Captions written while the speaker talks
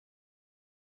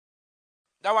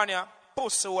That one, yeah.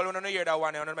 Pussy hole, when you hear that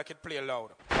one, you want to make it play loud.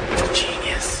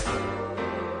 Genius.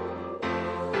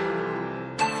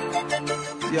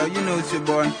 Yo, you know it's your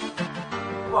boy.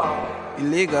 Wow.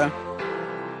 Illegal.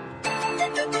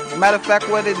 Matter of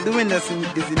fact, what they're doing is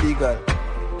illegal.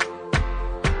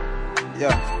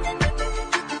 Yeah.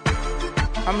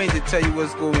 I mean to tell you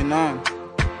what's going on.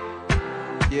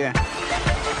 Yeah.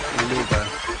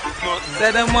 Illegal.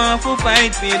 Said I want to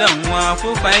fight me down, want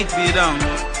to fight me down.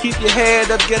 Keep your head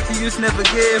up, get to use, never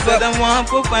give Said up. I want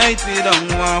to fight me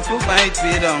down, want to fight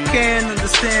me down. Can't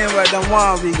understand why the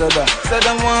one we go down. Said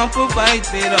I want to fight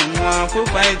me down, want to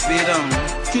fight me down.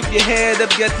 Keep your head up,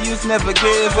 get to use, never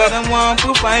give Said up. I want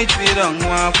to fight me down,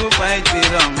 want to fight me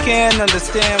down. Can't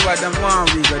understand why the one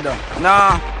we go down.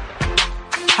 Nah,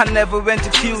 I never went to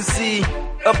QC.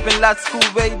 Up in lot school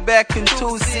way back in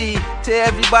 2C. To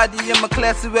everybody in my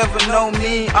class who ever know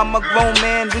me, I'm a grown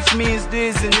man, which means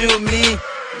there's a new me.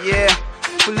 Yeah,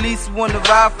 police wanna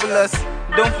rifle us.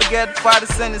 Don't forget Father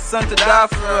sent his son to die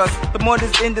for us. The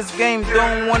mothers in this game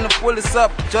don't wanna pull us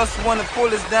up, just wanna pull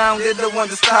us down. They're the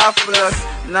ones that stifle us.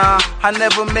 Nah, I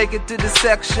never make it to the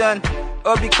section,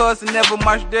 or because I never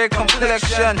match their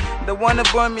complexion. They wanna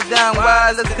burn me down,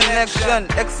 wireless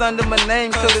connection. X under my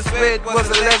name, cause it's it was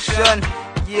election.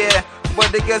 Yeah,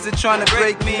 but they guess they're trying to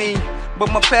break me.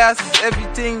 But my past is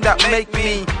everything that make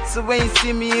me. So when you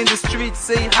see me in the street,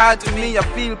 say hi to me. I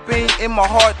feel pain in my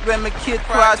heart when my kid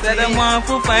cries to Said I me. want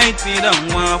to fight me down,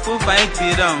 want to fight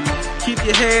me down. Keep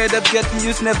your head up, get the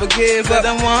use, never give Said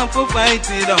up. I want to fight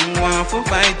me down, want to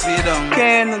fight me down.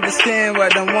 Can't understand why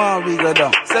the one we go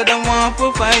down. Said I want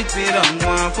to fight me down,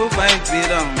 want to fight me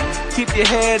down. Keep your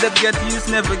head up, get the use,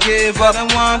 never give up. Said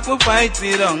I want to fight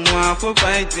me down, want to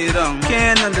fight me down.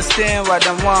 Can't understand why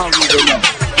the one we go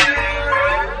down.